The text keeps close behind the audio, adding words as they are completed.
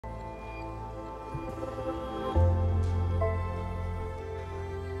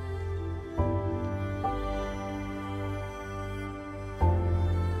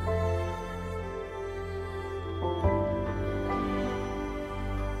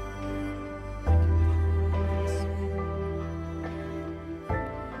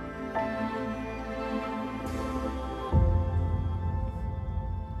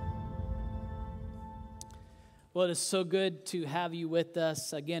Well, it is so good to have you with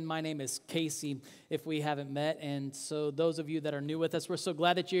us. Again, my name is Casey, if we haven't met. And so those of you that are new with us, we're so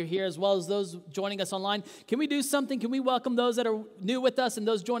glad that you're here, as well as those joining us online. Can we do something? Can we welcome those that are new with us and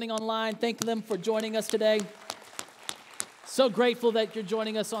those joining online? Thank them for joining us today. So grateful that you're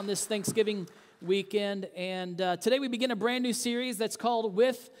joining us on this Thanksgiving weekend. And today we begin a brand new series that's called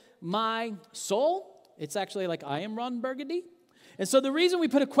With My Soul. It's actually like I am Ron Burgundy. And so the reason we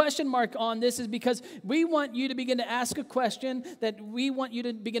put a question mark on this is because we want you to begin to ask a question that we want you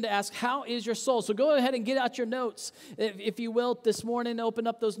to begin to ask, how is your soul? So go ahead and get out your notes, if you will, this morning. Open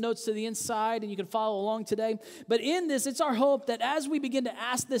up those notes to the inside, and you can follow along today. But in this, it's our hope that as we begin to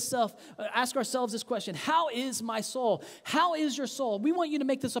ask ourselves this question, how is my soul? How is your soul? We want you to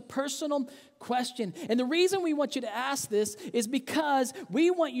make this a personal question. And the reason we want you to ask this is because we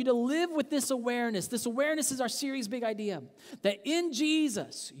want you to live with this awareness. This awareness is our series' big idea, that in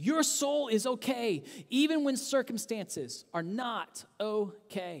Jesus, your soul is okay, even when circumstances are not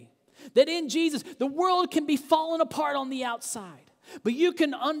okay. That in Jesus, the world can be falling apart on the outside, but you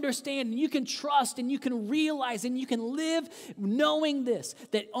can understand and you can trust and you can realize and you can live knowing this,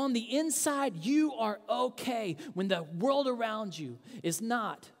 that on the inside, you are okay when the world around you is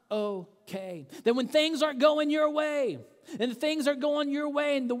not okay. That when things aren't going your way, and things are going your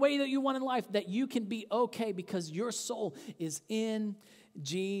way and the way that you want in life, that you can be okay because your soul is in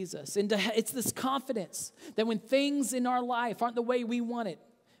Jesus. And it's this confidence that when things in our life aren't the way we want it,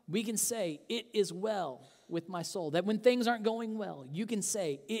 we can say, it is well with my soul. That when things aren't going well, you can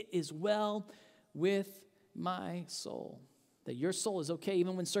say, it is well with my soul. That your soul is okay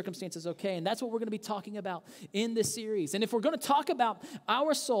even when circumstances are okay. And that's what we're going to be talking about in this series. And if we're going to talk about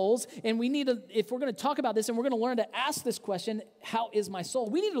our souls, and if we're going to talk about this and we're going to learn to ask this question, how is my soul?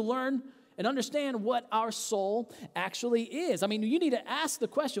 We need to learn and understand what our soul actually is. I mean, you need to ask the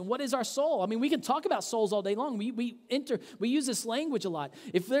question, what is our soul? I mean, we can talk about souls all day long. We use this language a lot.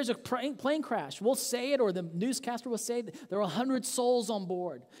 If there's a plane crash, we'll say it, or the newscaster will say there are 100 souls on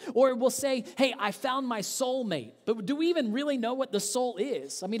board. Or we'll say, hey, I found my soulmate. But do we even really know what the soul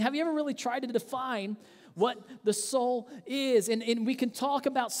is? I mean, have you ever really tried to define what the soul is? And we can talk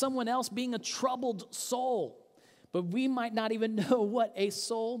about someone else being a troubled soul, but we might not even know what a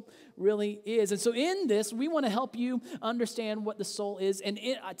soul really is. And so in this, we want to help you understand what the soul is. And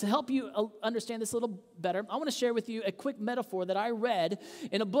to help you understand this a little better, I want to share with you a quick metaphor that I read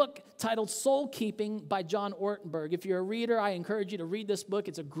in a book titled Soul Keeping by John Ortberg. If you're a reader, I encourage you to read this book.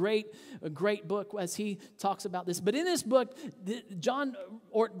 It's a great book as he talks about this. But in this book, John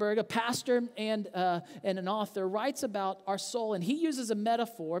Ortberg, a pastor and an author, writes about our soul. And he uses a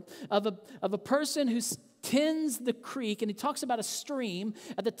metaphor of a person who tends the creek, and he talks about a stream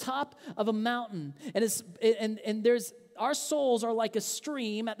at the top of a mountain. And there's our souls are like a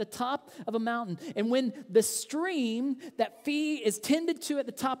stream at the top of a mountain. And when the stream that is tended to at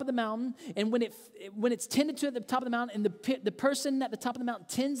the top of the mountain, and when it's tended to at the top of the mountain, and the person at the top of the mountain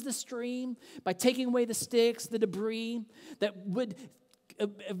tends the stream by taking away the sticks, the debris that would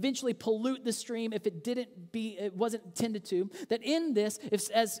eventually pollute the stream if it wasn't tended to, that in this,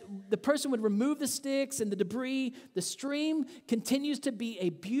 as the person would remove the sticks and the debris, the stream continues to be a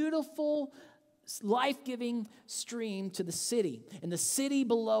beautiful, life-giving stream to the city, and the city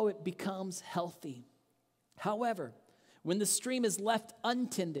below it becomes healthy. However, when the stream is left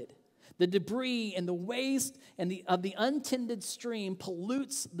untended, the debris and the waste of the untended stream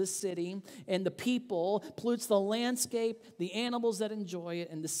pollutes the city and the people, pollutes the landscape, the animals that enjoy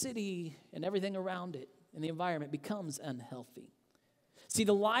it, and the city and everything around it, and the environment becomes unhealthy. See,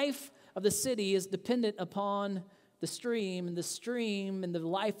 the life of the city is dependent upon the stream, and the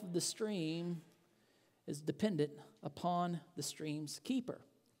life of the stream is dependent upon the stream's keeper.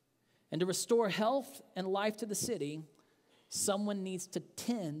 And to restore health and life to the city, someone needs to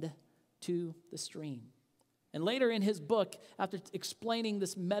tend to the stream. And later in his book, after explaining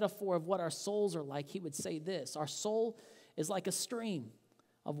this metaphor of what our souls are like, he would say this: our soul is like a stream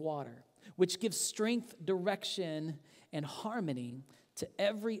of water, which gives strength, direction, and harmony to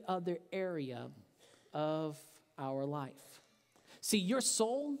every other area of our life. See, your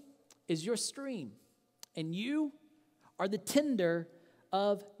soul is your stream, and you are the tender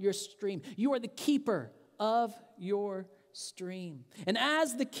of your stream. You are the keeper of your stream. And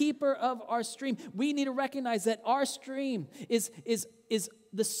as the keeper of our stream, we need to recognize that our stream is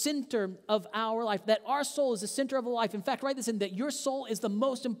the center of our life, that our soul is the center of our life. In fact, write this in, that your soul is the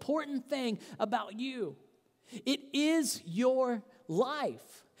most important thing about you. It is your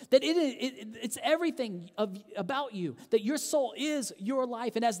life. That it's everything about you, that your soul is your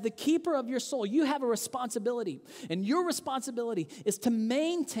life. And as the keeper of your soul, you have a responsibility. And your responsibility is to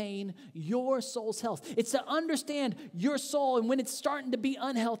maintain your soul's health. It's to understand your soul. And when it's starting to be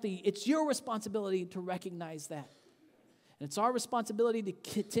unhealthy, it's your responsibility to recognize that. And it's our responsibility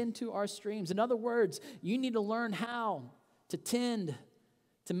to tend to our streams. In other words, you need to learn how to tend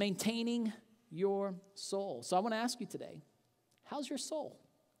to maintaining your soul. So I want to ask you today, how's your soul?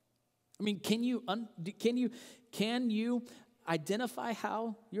 I mean, can you identify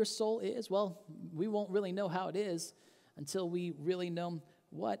how your soul is? Well, we won't really know how it is until we really know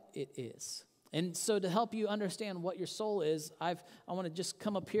what it is. And so to help you understand what your soul is, I want to just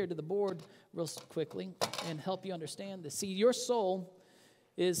come up here to the board real quickly and help you understand this. See, your soul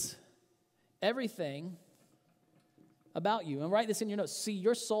is everything about you. And write this in your notes. See,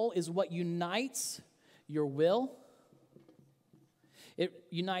 your soul is what unites your will. It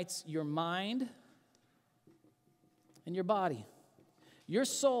unites your mind and your body. Your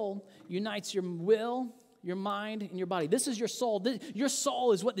soul unites your will, your mind, and your body. This is your soul. Your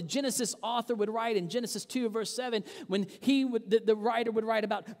soul is what the Genesis author would write in Genesis 2, verse 7, when the writer would write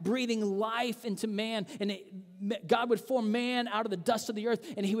about breathing life into man, and God would form man out of the dust of the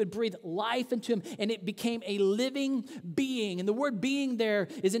earth, and he would breathe life into him, and it became a living being. And the word being there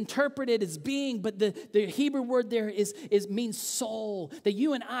is interpreted as being, but the Hebrew word there means soul. That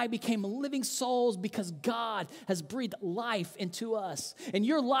you and I became living souls because God has breathed life into us. And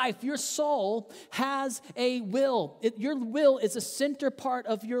your life, your soul, has a will. Your will is a center part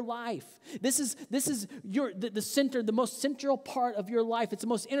of your life. This is the center, the most central part of your life. It's the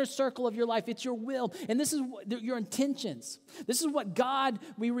most inner circle of your life. It's your will. And this is your intentions. This is what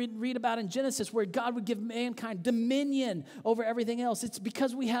we read about in Genesis, where God would give mankind dominion over everything else. It's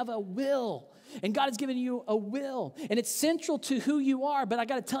because we have a will. And God has given you a will. And it's central to who you are. But I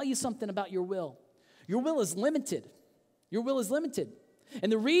got to tell you something about your will. Your will is limited. Your will is limited. And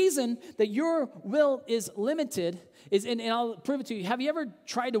the reason that your will is limited is, and I'll prove it to you. Have you ever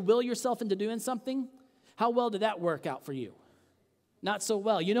tried to will yourself into doing something? How well did that work out for you? Not so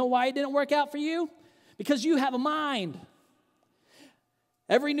well. You know why it didn't work out for you? Because you have a mind.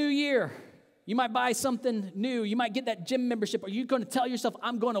 Every new year, you might buy something new. You might get that gym membership, or you're going to tell yourself,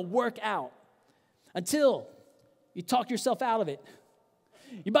 I'm going to work out, until you talk yourself out of it.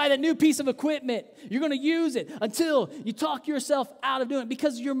 You buy that new piece of equipment, you're going to use it until you talk yourself out of doing it,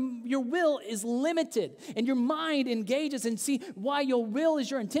 because your will is limited and your mind engages. And see why your will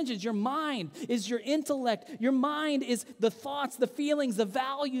is your intentions. Your mind is your intellect. Your mind is the thoughts, the feelings, the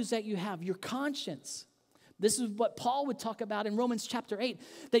values that you have, your conscience. This is what Paul would talk about in Romans chapter 8,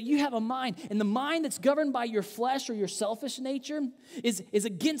 that you have a mind, and the mind that's governed by your flesh or your selfish nature is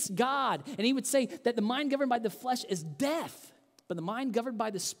against God. And he would say that the mind governed by the flesh is death. But the mind governed by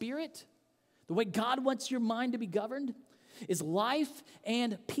the Spirit, the way God wants your mind to be governed, is life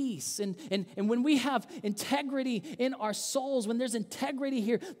and peace. And when we have integrity in our souls, when there's integrity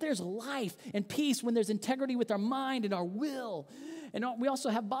here, there's life and peace. When there's integrity with our mind and our will. And we also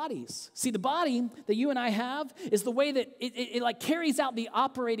have bodies. See, the body that you and I have is the way that it like carries out the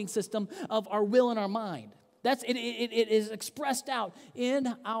operating system of our will and our mind. It is expressed out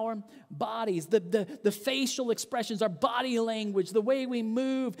in our bodies. The facial expressions, our body language, the way we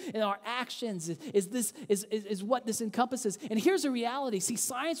move, and our actions is what this encompasses. And here's the reality. See,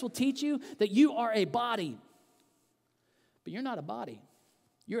 science will teach you that you are a body, but you're not a body.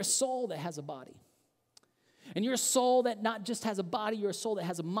 You're a soul that has a body. And you're a soul that not just has a body, you're a soul that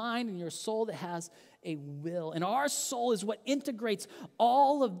has a mind, and you're a soul that has a will. And our soul is what integrates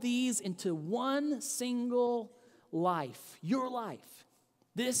all of these into one single life, your life.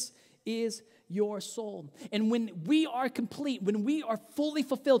 This is your soul. And when we are complete, when we are fully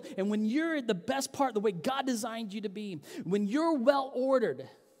fulfilled, and when you're the best part, the way God designed you to be, when you're well ordered,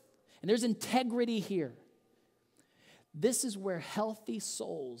 and there's integrity here, this is where healthy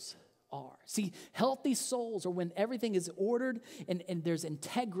souls are. See, healthy souls are when everything is ordered and there's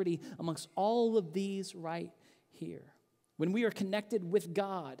integrity amongst all of these right here. When we are connected with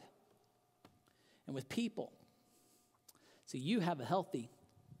God and with people. See, you have a healthy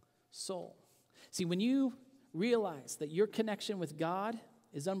soul. See, when you realize that your connection with God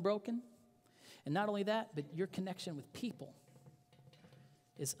is unbroken, and not only that, but your connection with people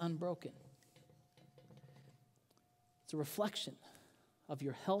is unbroken. It's a reflection of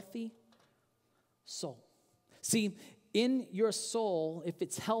your healthy soul. See, in your soul, if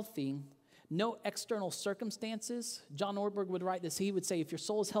it's healthy, no external circumstances, John Ortberg would write this, he would say, if your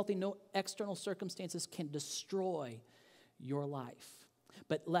soul is healthy, no external circumstances can destroy your life.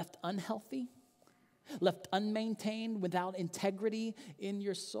 But left unhealthy, left unmaintained, without integrity in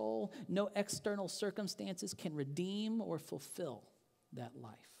your soul, no external circumstances can redeem or fulfill that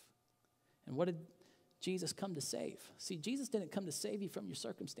life. And what did Jesus come to save? See, Jesus didn't come to save you from your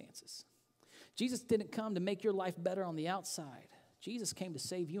circumstances. Jesus didn't come to make your life better on the outside. Jesus came to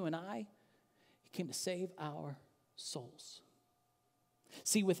save you and I. He came to save our souls.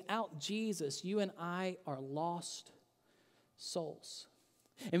 See, without Jesus, you and I are lost souls.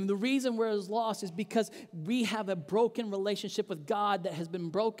 And the reason we're lost is because we have a broken relationship with God that has been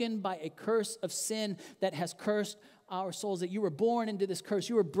broken by a curse of sin that has cursed our souls, that you were born into this curse.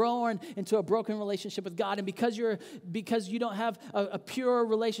 You were born into a broken relationship with God. And because you don't have a pure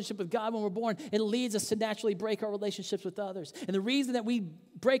relationship with God when we're born, it leads us to naturally break our relationships with others. And the reason that we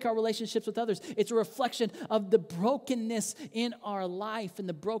break our relationships with others, it's a reflection of the brokenness in our life and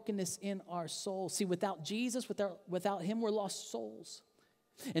the brokenness in our soul. See, without Jesus, without him, we're lost souls.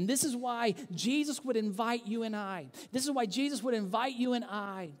 And this is why Jesus would invite you and I. This is why Jesus would invite you and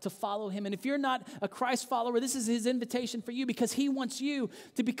I to follow him. And if you're not a Christ follower, this is his invitation for you, because he wants you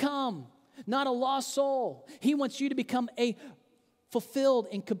to become not a lost soul. He wants you to become a fulfilled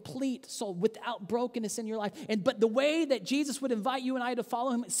and complete soul without brokenness in your life. But the way that Jesus would invite you and I to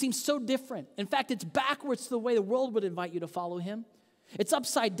follow him, it seems so different. In fact, it's backwards to the way the world would invite you to follow him. It's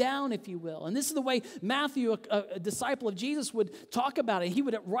upside down, if you will. And this is the way Matthew, a disciple of Jesus, would talk about it. He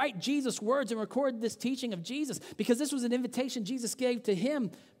would write Jesus' words and record this teaching of Jesus, because this was an invitation Jesus gave to him,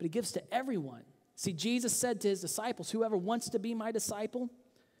 but he gives to everyone. See, Jesus said to his disciples, whoever wants to be my disciple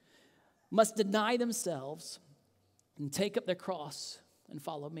must deny themselves and take up their cross and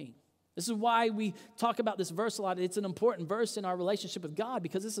follow me. This is why we talk about this verse a lot. It's an important verse in our relationship with God,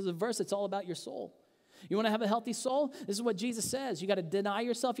 because this is a verse that's all about your soul. You want to have a healthy soul? This is what Jesus says. You got to deny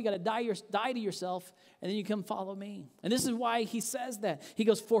yourself. You got to die to yourself, and then you come follow me. And this is why he says that. He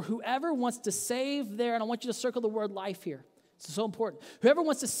goes, for whoever wants to save their, and I want you to circle the word life here. It's so important. Whoever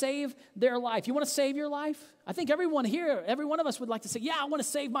wants to save their life. You want to save your life? I think everyone here, every one of us would like to say, yeah, I want to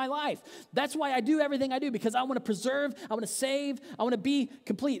save my life. That's why I do everything I do, because I want to preserve, I want to save, I want to be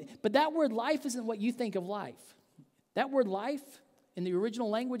complete. But that word life isn't what you think of life. That word life in the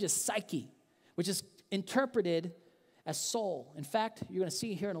original language is psyche, which is interpreted as soul. In fact, you're going to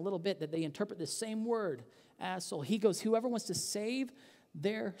see here in a little bit that they interpret the same word as soul. He goes, whoever wants to save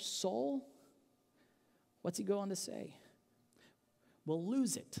their soul, what's he go on to say? Will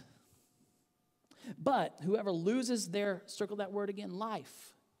lose it. But whoever loses their, circle that word again,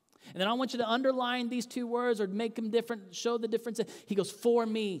 life. And then I want you to underline these two words or make them different, show the difference. He goes, for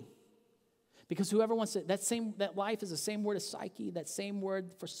me. Because whoever wants to, that life is the same word as psyche, that same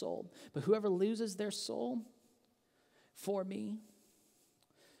word for soul. But whoever loses their soul for me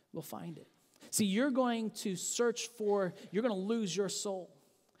will find it. See, you're going to you're going to lose your soul.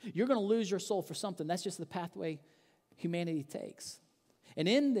 You're going to lose your soul for something. That's just the pathway humanity takes. And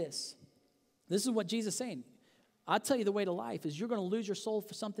in this is what Jesus is saying. I'll tell you the way to life is you're going to lose your soul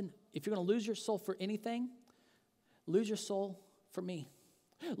for something. If you're going to lose your soul for anything, lose your soul for me.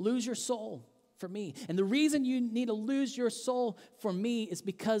 Lose your soul for me. And the reason you need to lose your soul for me is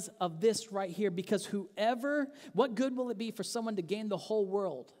because of this right here. Because what good will it be for someone to gain the whole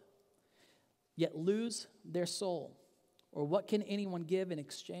world, yet lose their soul? Or what can anyone give in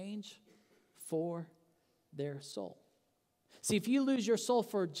exchange for their soul? See, if you lose your soul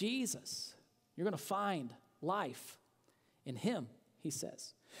for Jesus, you're going to find life in him, he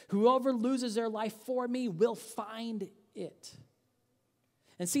says. Whoever loses their life for me will find it.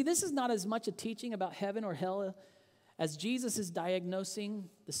 And see, this is not as much a teaching about heaven or hell as Jesus is diagnosing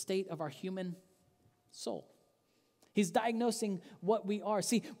the state of our human soul. He's diagnosing what we are.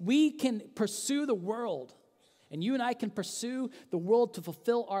 See, we can pursue the world, and you and I can pursue the world to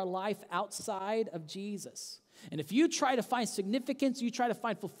fulfill our life outside of Jesus. And if you try to find significance, you try to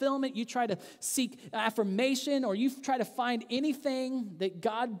find fulfillment, you try to seek affirmation, or you try to find anything that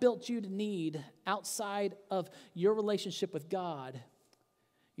God built you to need outside of your relationship with God,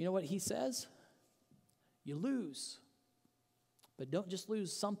 you know what he says? You lose. But don't just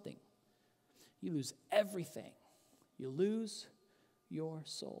lose something. You lose everything. You lose your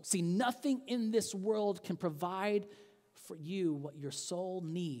soul. See, nothing in this world can provide for you what your soul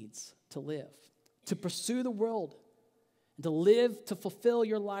needs to live. To pursue the world and to live, to fulfill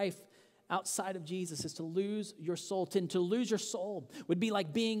your life outside of Jesus is to lose your soul. To lose your soul would be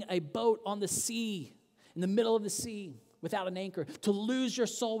like being a boat on the sea, in the middle of the sea, without an anchor. To lose your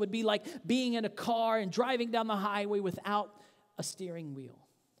soul would be like being in a car and driving down the highway without a steering wheel.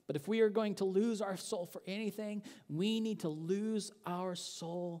 But if we are going to lose our soul for anything, we need to lose our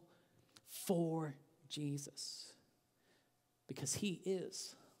soul for Jesus. Because he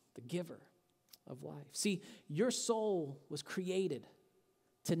is the giver of life. See, your soul was created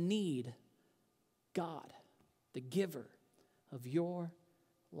to need God, the giver of your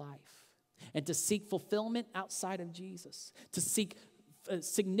life, and to seek fulfillment outside of Jesus, to seek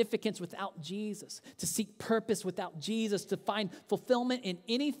significance without Jesus, to seek purpose without Jesus, to find fulfillment in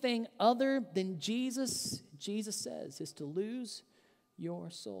anything other than Jesus, Jesus says, is to lose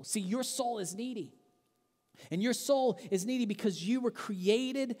your soul. See, your soul is needy. And your soul is needy because you were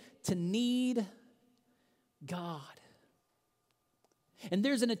created to need God. And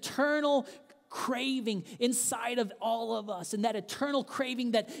there's an eternal craving inside of all of us, and that eternal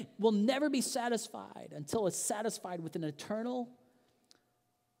craving that will never be satisfied until it's satisfied with an eternal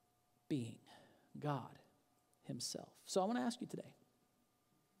being, God himself. So I want to ask you today,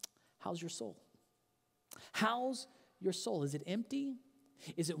 how's your soul? How's your soul? Is it empty?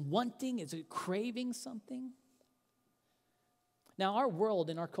 Is it wanting? Is it craving something? Now, our world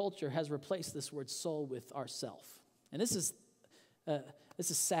and our culture has replaced this word soul with ourself. And this is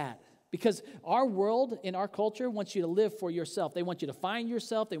sad. Because our world and our culture wants you to live for yourself. They want you to find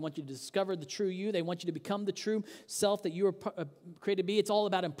yourself. They want you to discover the true you. They want you to become the true self that you were created to be. It's all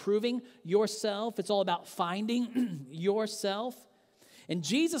about improving yourself. It's all about finding yourself. And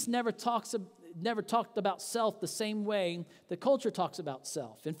Jesus never talked about self the same way the culture talks about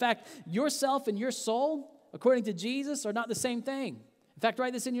self. In fact, yourself and your soul, according to Jesus, are not the same thing. In fact,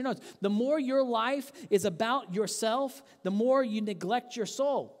 write this in your notes. The more your life is about yourself, the more you neglect your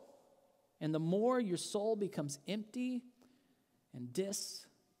soul. And the more your soul becomes empty and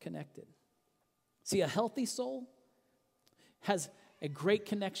disconnected. See, a healthy soul has a great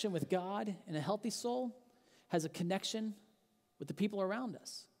connection with God, and a healthy soul has a connection with the people around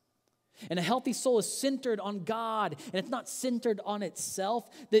us. And a healthy soul is centered on God, and it's not centered on itself.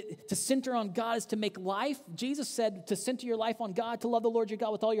 To center on God is to make life. Jesus said to center your life on God, to love the Lord your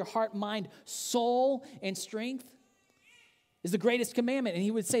God with all your heart, mind, soul, and strength is the greatest commandment. And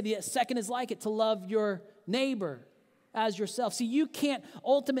he would say the second is like it, to love your neighbor as yourself. See, you can't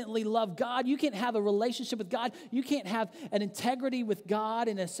ultimately love God. You can't have a relationship with God. You can't have an integrity with God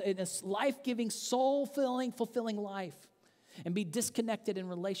in a life-giving, soul-filling, fulfilling life and be disconnected in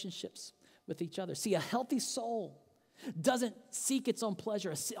relationships with each other. See, a healthy soul doesn't seek its own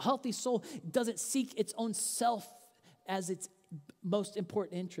pleasure. A healthy soul doesn't seek its own self as its most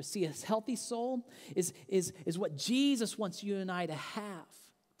important interest. See, a healthy soul is what Jesus wants you and I to have.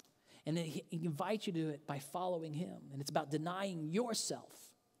 And then he invites you to it by following him. And it's about denying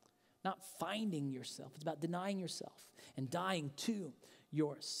yourself, not finding yourself. It's about denying yourself and dying to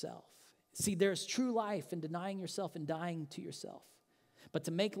yourself. See, there's true life in denying yourself and dying to yourself. But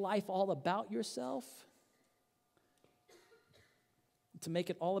to make life all about yourself, to make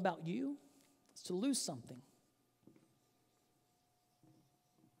it all about you, is to lose something.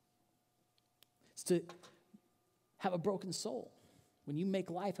 It's to have a broken soul when you make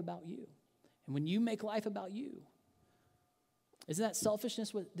life about you. And when you make life about you, isn't that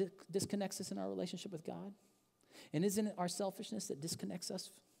selfishness what disconnects us in our relationship with God? And isn't it our selfishness that disconnects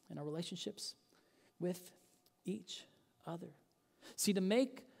us in our relationships with each other? See, to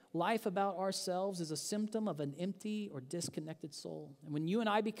make life about ourselves is a symptom of an empty or disconnected soul. And when you and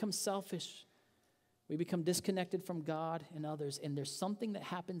I become selfish, we become disconnected from God and others, and there's something that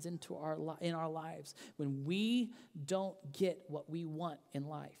happens in our lives when we don't get what we want in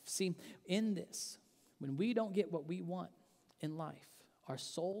life. See, in this, when we don't get what we want in life, our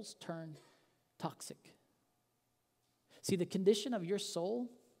souls turn toxic. See, the condition of your soul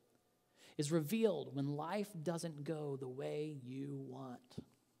is revealed when life doesn't go the way you want.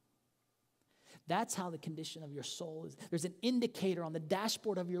 That's how the condition of your soul is. There's an indicator on the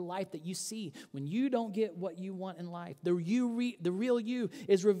dashboard of your life that you see when you don't get what you want in life. The real you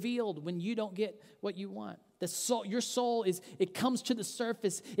is revealed when you don't get what you want. Your soul it comes to the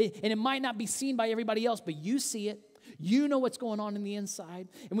surface, and it might not be seen by everybody else, but you see it. You know what's going on in the inside.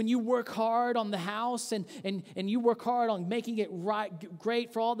 And when you work hard on the house and you work hard on making it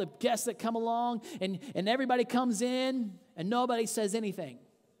great for all the guests that come along, and everybody comes in and nobody says anything.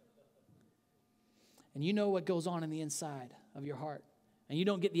 And you know what goes on in the inside of your heart. And you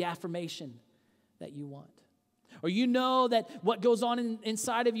don't get the affirmation that you want. Or you know that what goes on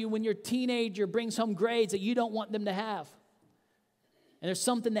inside of you when your teenager brings home grades that you don't want them to have. And there's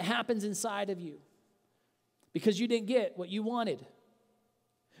something that happens inside of you because you didn't get what you wanted.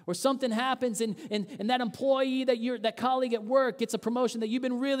 Or something happens and that employee, that colleague at work gets a promotion that you've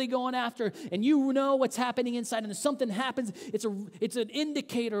been really going after, and you know what's happening inside, and if something happens, it's an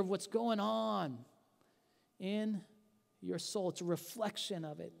indicator of what's going on in your soul. It's a reflection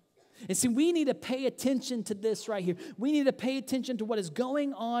of it. And see, we need to pay attention to this right here. We need to pay attention to what is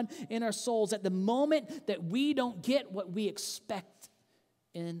going on in our souls at the moment that we don't get what we expect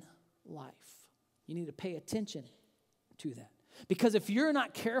in life. You need to pay attention to that. Because if you're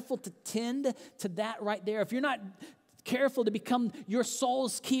not careful to tend to that right there, if you're not careful to become your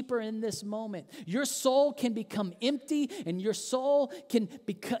soul's keeper in this moment, your soul can become empty, and your soul can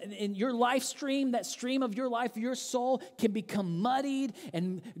become, in your life stream, that stream of your life, your soul can become muddied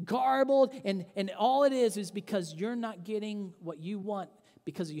and garbled, and all it is because you're not getting what you want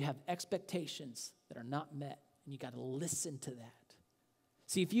because you have expectations that are not met, and you got to listen to that.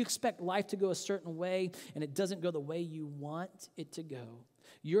 See, if you expect life to go a certain way and it doesn't go the way you want it to go,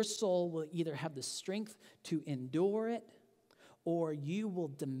 your soul will either have the strength to endure it, or you will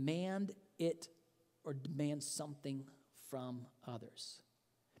demand it or demand something from others.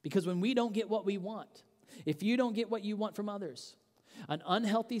 Because when we don't get what we want, if you don't get what you want from others, an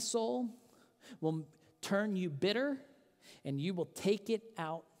unhealthy soul will turn you bitter, and you will take it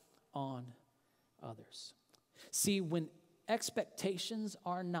out on others. See, when expectations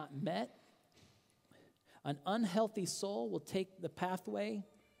are not met, an unhealthy soul will take the pathway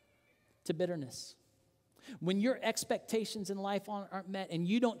to bitterness. When your expectations in life aren't met and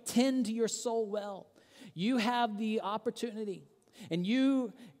you don't tend to your soul well, you have the opportunity, and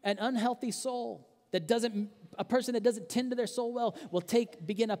an unhealthy soul a person that doesn't tend to their soul well will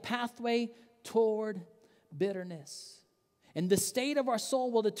begin a pathway toward bitterness. And the state of our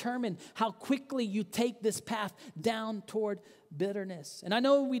soul will determine how quickly you take this path down toward bitterness. And I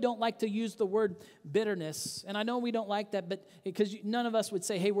know we don't like to use the word bitterness, and I know we don't like that, but because none of us would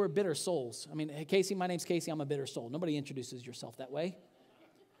say, hey, we're bitter souls. I mean, hey, Casey, my name's Casey, I'm a bitter soul. Nobody introduces yourself that way.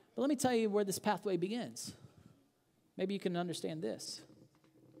 But let me tell you where this pathway begins. Maybe you can understand this.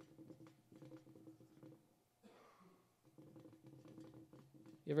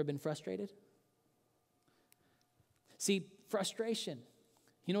 You ever been frustrated? See, frustration.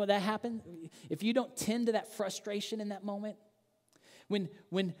 You know what that happens? If you don't tend to that frustration in that moment,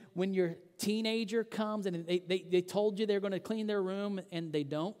 when your teenager comes and they told you they're going to clean their room and they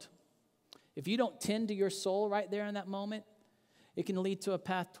don't, if you don't tend to your soul right there in that moment, it can lead to a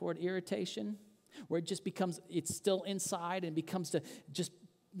path toward irritation, where it just becomes, it's still inside and becomes to just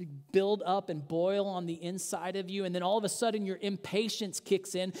build up and boil on the inside of you. And then all of a sudden your impatience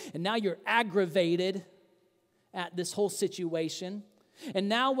kicks in, and now you're aggravated at this whole situation. And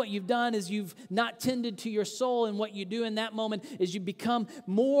now what you've done is you've not tended to your soul, and what you do in that moment is you become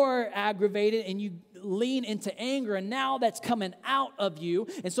more aggravated and you lean into anger, and now that's coming out of you.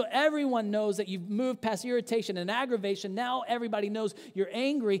 And so everyone knows that you've moved past irritation and aggravation. Now everybody knows you're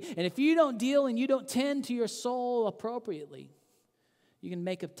angry, and if you don't deal and you don't tend to your soul appropriately, you can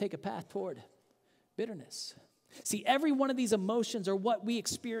take a path toward bitterness. See, every one of these emotions are what we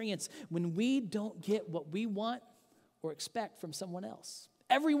experience when we don't get what we want or expect from someone else.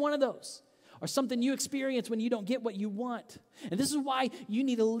 Every one of those are something you experience when you don't get what you want. And this is why you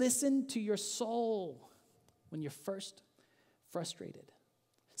need to listen to your soul when you're first frustrated.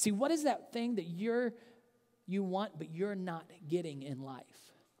 See, what is that thing that you want but you're not getting in life?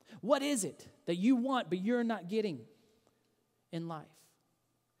 What is it that you want but you're not getting in life?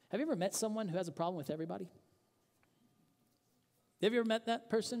 Have you ever met someone who has a problem with everybody? Have you ever met that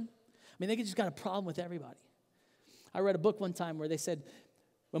person? I mean, they just got a problem with everybody. I read a book one time where they said,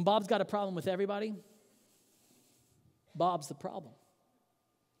 when Bob's got a problem with everybody, Bob's the problem.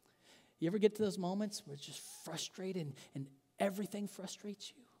 You ever get to those moments where it's just frustrated and everything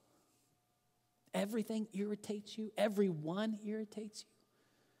frustrates you? Everything irritates you? Everyone irritates you?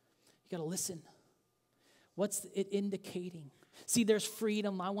 You got to listen. What's it indicating? See, there's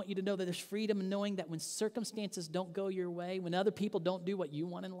freedom. I want you to know that there's freedom in knowing that when circumstances don't go your way, when other people don't do what you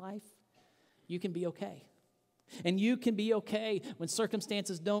want in life, you can be okay. And you can be okay when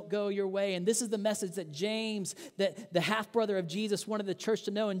circumstances don't go your way. And this is the message that James, that the half-brother of Jesus, wanted the church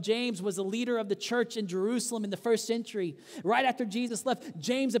to know. And James was the leader of the church in Jerusalem in the first century. Right after Jesus left,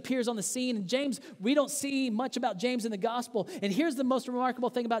 James appears on the scene. And James, we don't see much about James in the gospel. And here's the most remarkable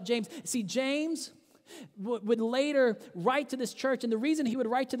thing about James. See, James would later write to this church, and the reason he would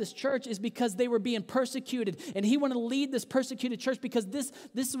write to this church is because they were being persecuted, and he wanted to lead this persecuted church because this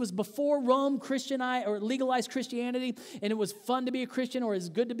was before Rome legalized Christianity, and it was fun to be a Christian, or it was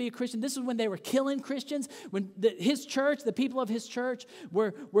good to be a Christian. This is when they were killing Christians, when his church, the people of his church,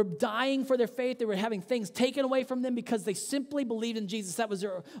 were dying for their faith. They were having things taken away from them because they simply believed in Jesus. That was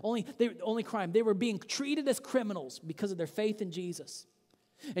their only crime. They were being treated as criminals because of their faith in Jesus.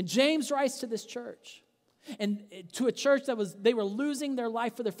 And James writes to this church, And to a church they were losing their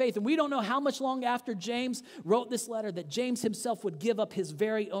life for their faith. And we don't know how much long after James wrote this letter that James himself would give up his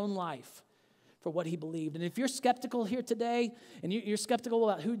very own life for what he believed. And if you're skeptical here today, and you're skeptical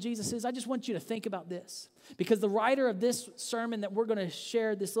about who Jesus is, I just want you to think about this. Because the writer of this sermon that we're going to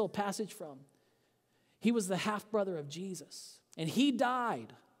share this little passage from, he was the half-brother of Jesus. And he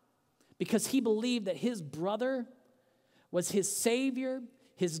died because he believed that his brother was his Savior,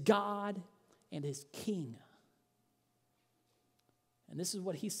 his God, and his King. And this is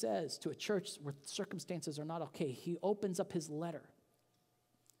what he says to a church where circumstances are not okay. He opens up his letter.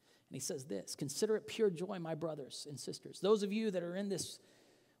 And he says this: "Consider it pure joy, my brothers and sisters." Those of you that are in this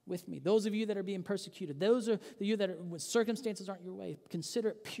with me, those of you that are being persecuted, those of you that when circumstances aren't your way, consider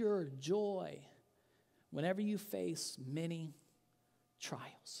it pure joy whenever you face many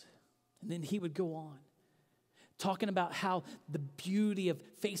trials. And then he would go on, talking about how the beauty of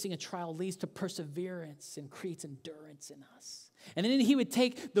facing a trial leads to perseverance and creates endurance in us. And then he would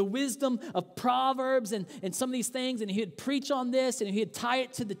take the wisdom of Proverbs and some of these things, and he would preach on this, and he would tie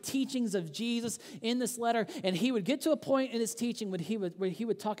it to the teachings of Jesus in this letter. And he would get to a point in his teaching where he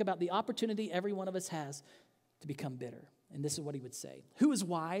would talk about the opportunity every one of us has to become bitter. And this is what he would say: "Who is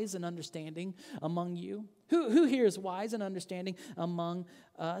wise and understanding among you? Who here is wise and understanding among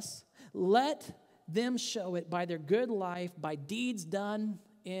us? Let them show it by their good life, by deeds done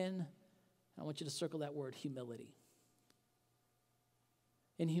in," I want you to circle that word, humility.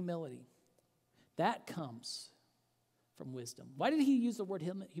 In humility. That comes from wisdom. Why did he use the word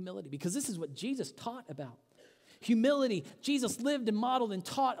humility? Because this is what Jesus taught about. Humility. Jesus lived and modeled and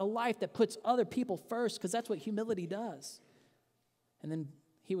taught a life that puts other people first, because that's what humility does. And then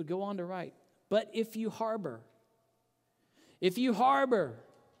he would go on to write, "But if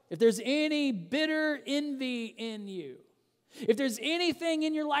there's any bitter envy in you, if there's anything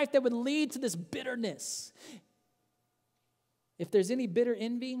in your life that would lead to this bitterness, if there's any bitter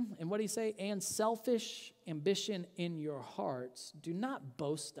envy," and what did he say? "And selfish ambition in your hearts, do not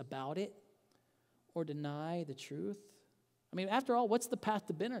boast about it or deny the truth." I mean, after all, what's the path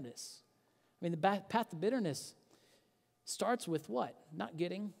to bitterness? I mean, the path to bitterness starts with what? Not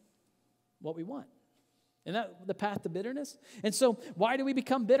getting what we want. Isn't that the path to bitterness? And so why do we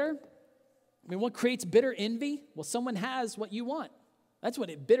become bitter? I mean, what creates bitter envy? Well, someone has what you want. That's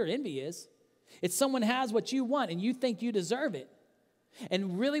what bitter envy is. It's someone has what you want and you think you deserve it.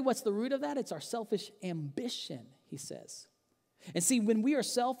 And really, what's the root of that? It's our selfish ambition, he says. And see, when we are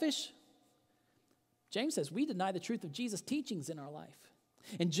selfish, James says we deny the truth of Jesus' teachings in our life.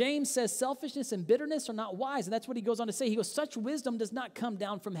 And James says selfishness and bitterness are not wise. And that's what he goes on to say. He goes, "Such wisdom does not come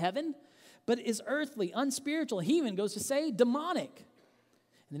down from heaven, but is earthly, unspiritual." He even goes to say demonic.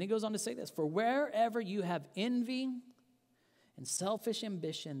 And then he goes on to say this: "For wherever you have envy and selfish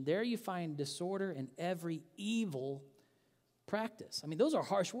ambition, there you find disorder and every evil practice." I mean, those are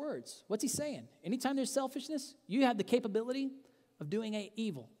harsh words. What's he saying? Anytime there's selfishness, you have the capability of doing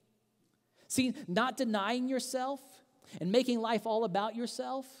evil. See, not denying yourself and making life all about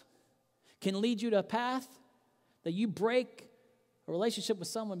yourself can lead you to a path that you break a relationship with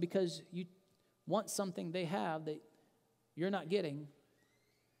someone because you want something they have that you're not getting,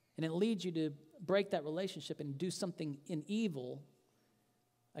 and it leads you to break that relationship and do something in evil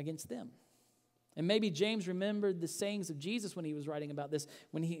against them. And maybe James remembered the sayings of Jesus when he was writing about this,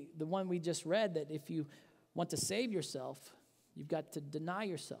 the one we just read, that if you want to save yourself, you've got to deny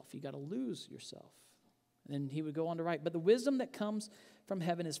yourself. You've got to lose yourself. And then he would go on to write, "But the wisdom that comes from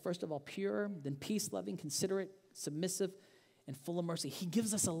heaven is first of all pure, then peace-loving, considerate, submissive, and full of mercy." He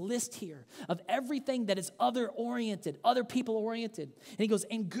gives us a list here of everything that is other-oriented, other people-oriented. And he goes,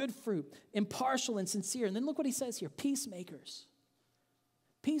 "and good fruit, impartial and sincere." And then look what he says here: peacemakers.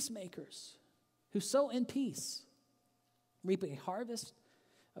 Peacemakers who sow in peace, reap a harvest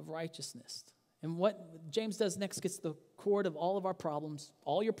of righteousness. And what James does next gets the core of all of our problems.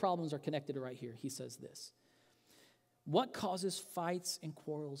 All your problems are connected right here. He says this: "What causes fights and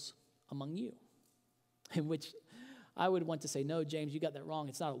quarrels among you?" In which I would want to say, "No, James, you got that wrong.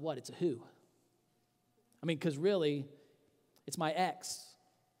 It's not a what, it's a who." I mean, because really, it's my ex,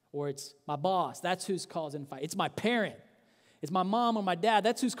 or it's my boss. That's who's causing fight. It's my parent. It's my mom or my dad.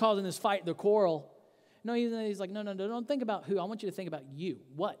 That's who's causing this fight, the quarrel. No, he's like, no, don't think about who. I want you to think about you.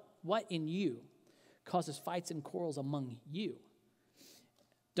 What in you causes fights and quarrels among you?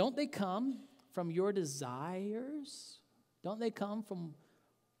 Don't they come from your desires? Don't they come from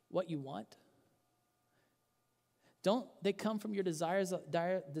what you want? Don't they come from your desires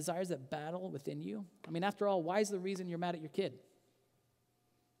that battle within you? I mean, after all, why is the reason you're mad at your kid?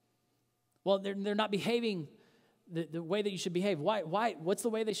 Well, they're not behaving the way that you should behave. Why? What's the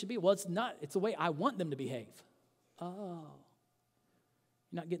way they should be? Well, it's not. It's the way I want them to behave. Oh,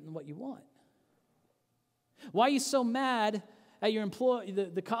 you're not getting what you want. Why are you so mad at your employee,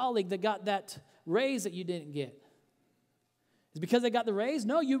 the colleague that got that raise that you didn't get? Is it because they got the raise?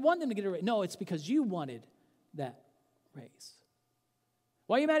 No, you want them to get a raise. No, it's because you wanted that raise.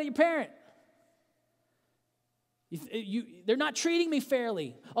 Why are you mad at your parent? They're not treating me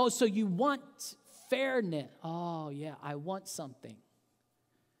fairly. Oh, so you want fairness. Oh, yeah, I want something.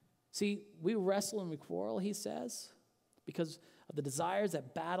 See, we wrestle and we quarrel, he says, because of the desires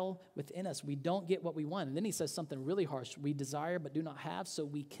that battle within us. We don't get what we want. And then he says something really harsh. We desire but do not have, so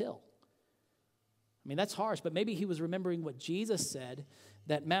we kill. I mean, that's harsh, but maybe he was remembering what Jesus said,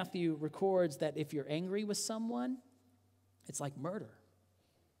 that Matthew records that if you're angry with someone, it's like murder.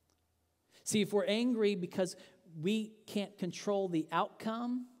 See, if we're angry because we can't control the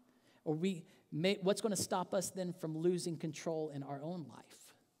outcome, or what's going to stop us then from losing control in our own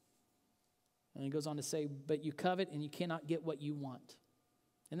life? And he goes on to say, but you covet and you cannot get what you want.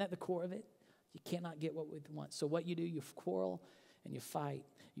 Isn't that the core of it? You cannot get what we want. So what you do, you quarrel and you fight.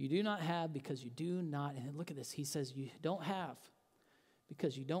 You do not have because you do not. And look at this. He says you don't have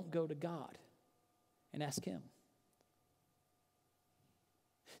because you don't go to God and ask him.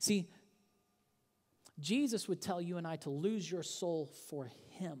 See, Jesus would tell you and I to lose your soul for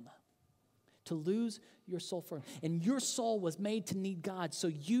him. To lose your soul for him. And your soul was made to need God, so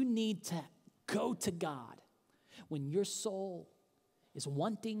you need to go to God when your soul is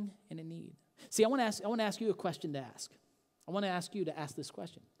wanting and in need. See, I want to ask you a question to ask. I want to ask you to ask this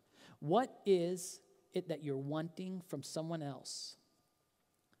question. What is it that you're wanting from someone else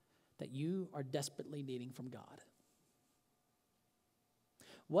that you are desperately needing from God?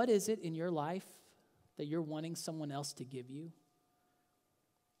 What is it in your life that you're wanting someone else to give you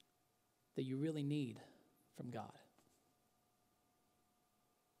that you really need from God?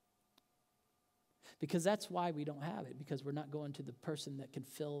 Because that's why we don't have it, because we're not going to the person that can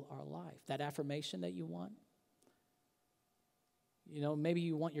fill our life. That affirmation that you want. You know, maybe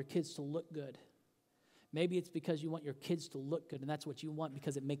you want your kids to look good. Maybe it's because you want your kids to look good, and that's what you want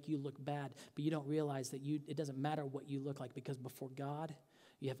because it makes you look bad. But you don't realize that it doesn't matter what you look like, because before God,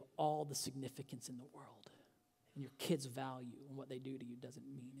 you have all the significance in the world. And your kids' value and what they do to you doesn't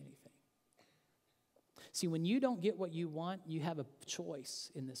mean anything. See, when you don't get what you want, you have a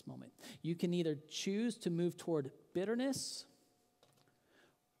choice in this moment. You can either choose to move toward bitterness,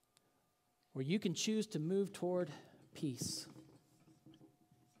 or you can choose to move toward peace.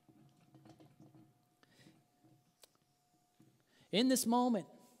 In this moment,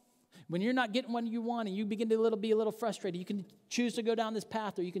 when you're not getting what you want and you begin to be a little frustrated, you can choose to go down this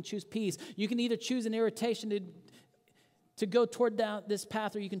path, or you can choose peace. You can either choose an irritation to go toward down this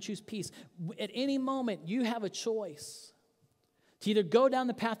path, or you can choose peace. At any moment, you have a choice to either go down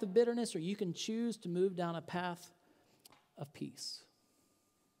the path of bitterness, or you can choose to move down a path of peace.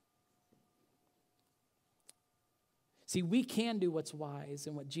 See, we can do what's wise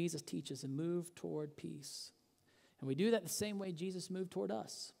and what Jesus teaches and move toward peace. And we do that the same way Jesus moved toward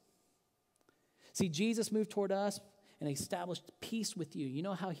us. See, Jesus moved toward us and established peace with you. You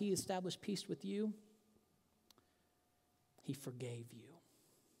know how he established peace with you? He forgave you.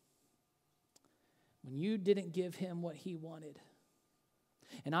 When you didn't give him what he wanted,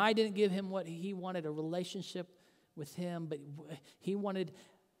 and I didn't give him what he wanted, a relationship with him, but he wanted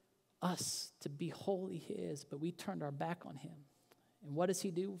us to be wholly his, but we turned our back on him. And what does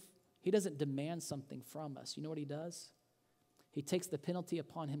he do? He doesn't demand something from us. You know what he does? He takes the penalty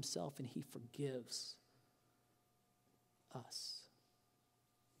upon himself and he forgives us.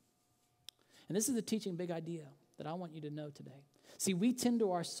 And this is the teaching big idea that I want you to know today. See, we tend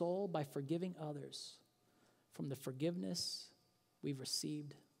to our soul by forgiving others from the forgiveness we've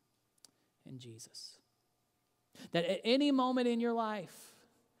received in Jesus. That at any moment in your life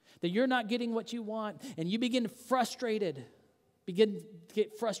that you're not getting what you want and you begin to get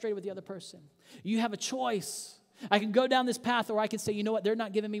frustrated with the other person, you have a choice. I can go down this path, or I can say, you know what, they're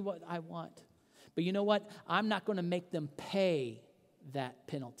not giving me what I want. But you know what? I'm not going to make them pay that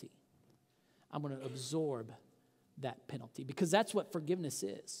penalty. I'm going to absorb that penalty, because that's what forgiveness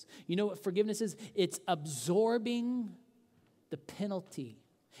is. You know what forgiveness is? It's absorbing the penalty.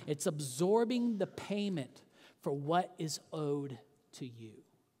 It's absorbing the payment for what is owed to you.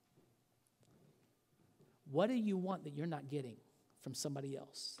 What do you want that you're not getting from somebody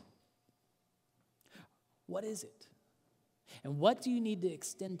else? What is it? And what do you need to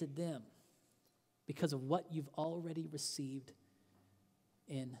extend to them because of what you've already received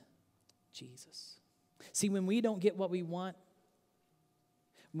in Jesus? See, when we don't get what we want,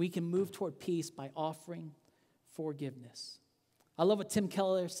 we can move toward peace by offering forgiveness. I love what Tim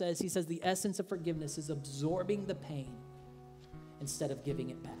Keller says. He says the essence of forgiveness is absorbing the pain instead of giving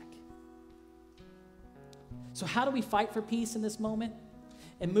it back. So how do we fight for peace in this moment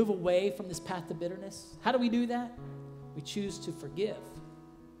and move away from this path to bitterness? How do we do that? We choose to forgive.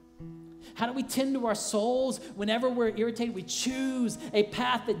 How do we tend to our souls whenever we're irritated? We choose a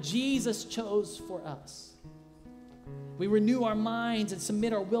path that Jesus chose for us. We renew our minds and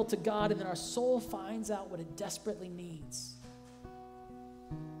submit our will to God, and then our soul finds out what it desperately needs.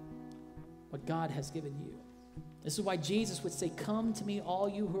 What God has given you. This is why Jesus would say, "Come to me, all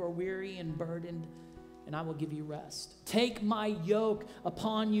you who are weary and burdened, and I will give you rest. Take my yoke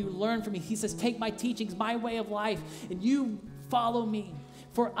upon you, learn from me." He says, "Take my teachings, my way of life, and you follow me.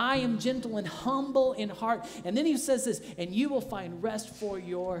 For I am gentle and humble in heart." And then he says this, "And you will find rest for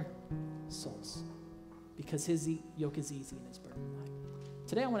your souls, because his yoke is easy and his burden light."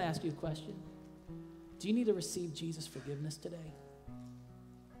 Today I want to ask you a question. Do you need to receive Jesus' forgiveness today?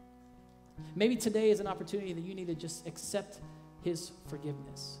 Maybe today is an opportunity that you need to just accept his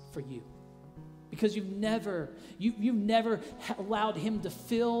forgiveness for you. Because you've never allowed him to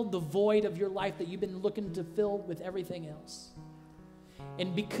fill the void of your life that you've been looking to fill with everything else.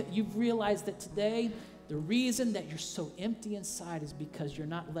 And because you've realized that today, the reason that you're so empty inside is because you're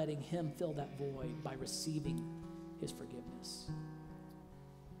not letting him fill that void by receiving his forgiveness.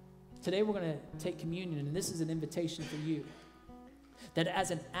 Today we're going to take communion, and this is an invitation for you. That as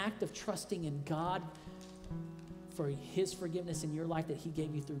an act of trusting in God for his forgiveness in your life that he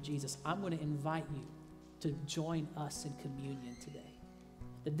gave you through Jesus, I'm going to invite you to join us in communion today.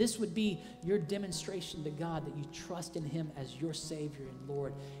 That this would be your demonstration to God that you trust in him as your Savior and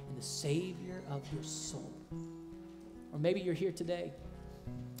Lord and the Savior of your soul. Or maybe you're here today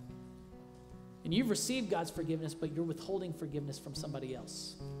and you've received God's forgiveness, but you're withholding forgiveness from somebody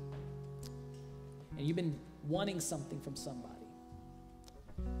else. And you've been wanting something from somebody.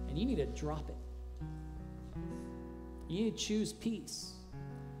 And you need to drop it. You need to choose peace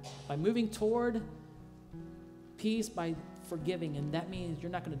by moving toward peace by forgiving, and that means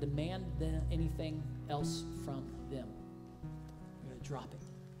you're not going to demand anything else from them. You're going to drop it.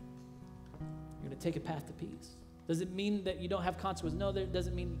 You're going to take a path to peace. Does it mean that you don't have consequences? No, that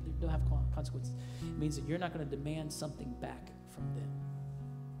doesn't mean you don't have consequences. It means that you're not going to demand something back from them.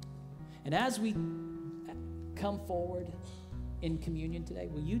 And as we come forward in communion today,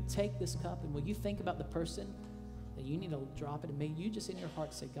 will you take this cup and will you think about the person that you need to drop it, and may you just in your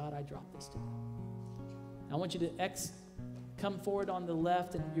heart say, "God, I drop this today." I want you to come forward on the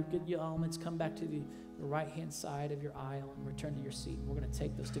left, and your elements come back to the right-hand side of your aisle and return to your seat. We're going to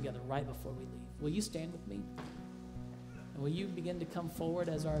take those together right before we leave. Will you stand with me? And will you begin to come forward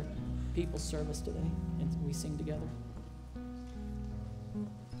as our people serve us today and we sing together?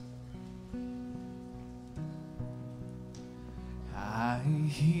 I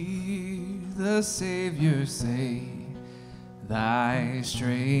hear the Savior say, "Thy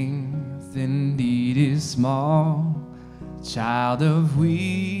strength indeed is small. Child of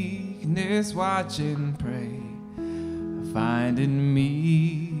weakness, watch and pray. Find in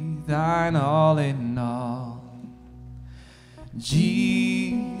me thine all in all."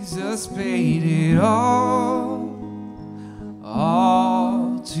 Jesus paid it all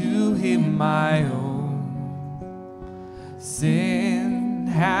to him my own. Sin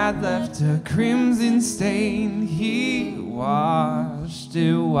had left a crimson stain, he washed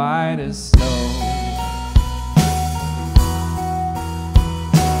it white as snow.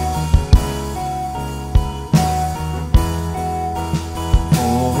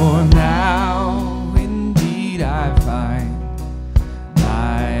 For now indeed I find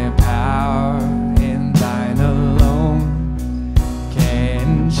thy power and thine alone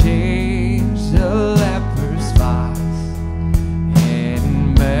can change the leper's spots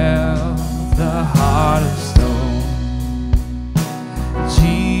and melt the heart of stone.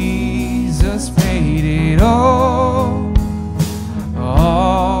 Jesus paid it all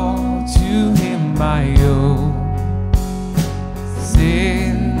to him my yoke.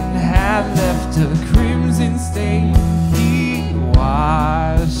 Sin had left a crimson stain, he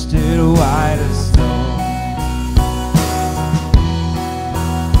washed it white as snow.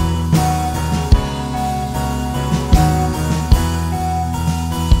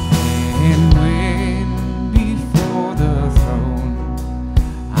 And when before the throne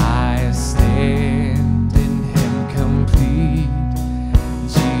I stand in him complete,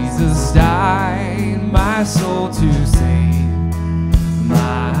 Jesus died my soul to save.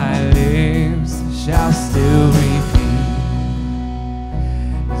 My lips shall still repeat,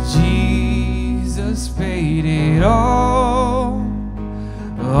 Jesus paid it all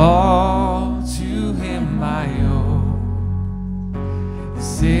to him my own.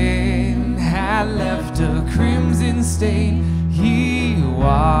 crimson stain. He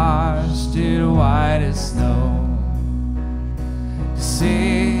washed it white as snow.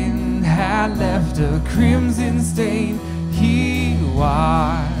 Sin had left a crimson stain. He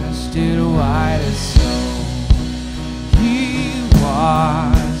washed it white as snow. He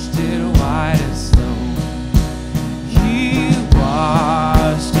washed it white as snow. He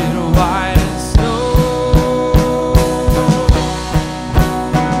washed it white as snow.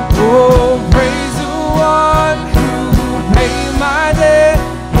 Oh, praise the one who paid my debt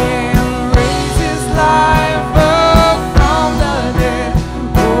and raised his life up from the dead.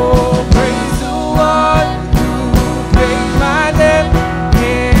 Oh, praise the one who paid my debt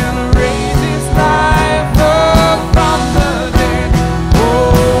and raised his life up from the dead.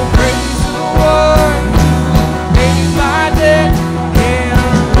 Oh, praise the one who paid my debt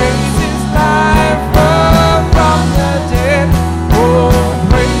and raised his life up from the dead. Oh,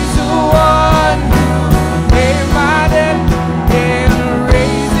 praise the one who paid my debt and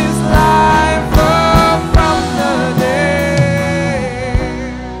raised his life up from the dead.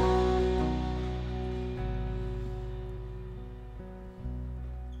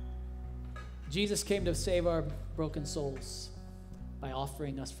 Jesus came to save our broken souls by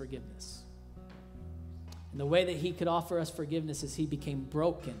offering us forgiveness. And the way that he could offer us forgiveness is he became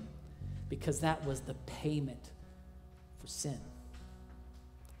broken, because that was the payment for sin.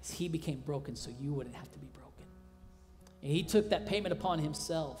 He became broken so you wouldn't have to be broken. And he took that payment upon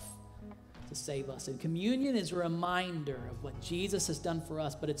himself to save us. And communion is a reminder of what Jesus has done for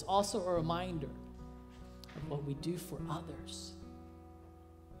us, but it's also a reminder of what we do for others.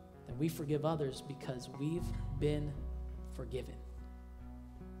 That we forgive others because we've been forgiven.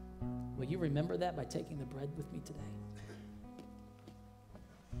 Will you remember that by taking the bread with me today?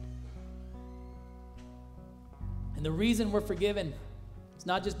 And the reason we're forgiven, it's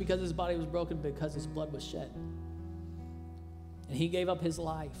not just because his body was broken, but because his blood was shed. And he gave up his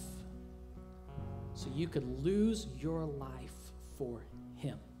life so you could lose your life for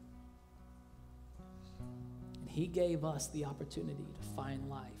him. And he gave us the opportunity to find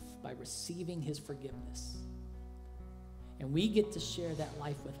life by receiving his forgiveness. And we get to share that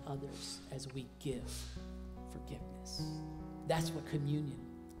life with others as we give forgiveness. That's what communion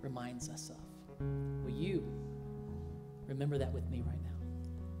reminds us of. Will you remember that with me right now?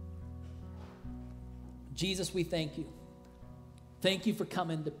 Jesus, we thank you. Thank you for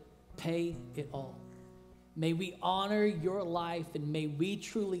coming to pay it all. May we honor your life, and may we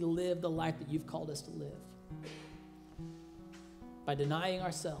truly live the life that you've called us to live. By denying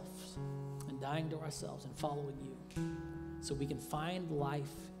ourselves and dying to ourselves and following you, so we can find life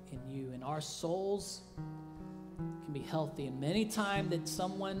in you, and our souls can be healthy. And many times that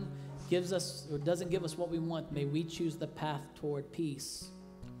someone gives us or doesn't give us what we want, may we choose the path toward peace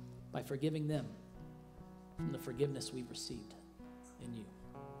by forgiving them from the forgiveness we've received in you.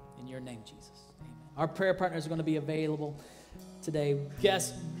 In your name, Jesus. Amen. Our prayer partners are going to be available today.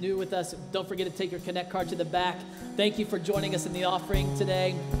 Guests new with us, don't forget to take your Connect card to the back. Thank you for joining us in the offering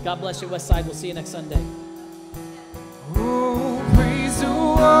today. God bless you, Westside. We'll see you next Sunday.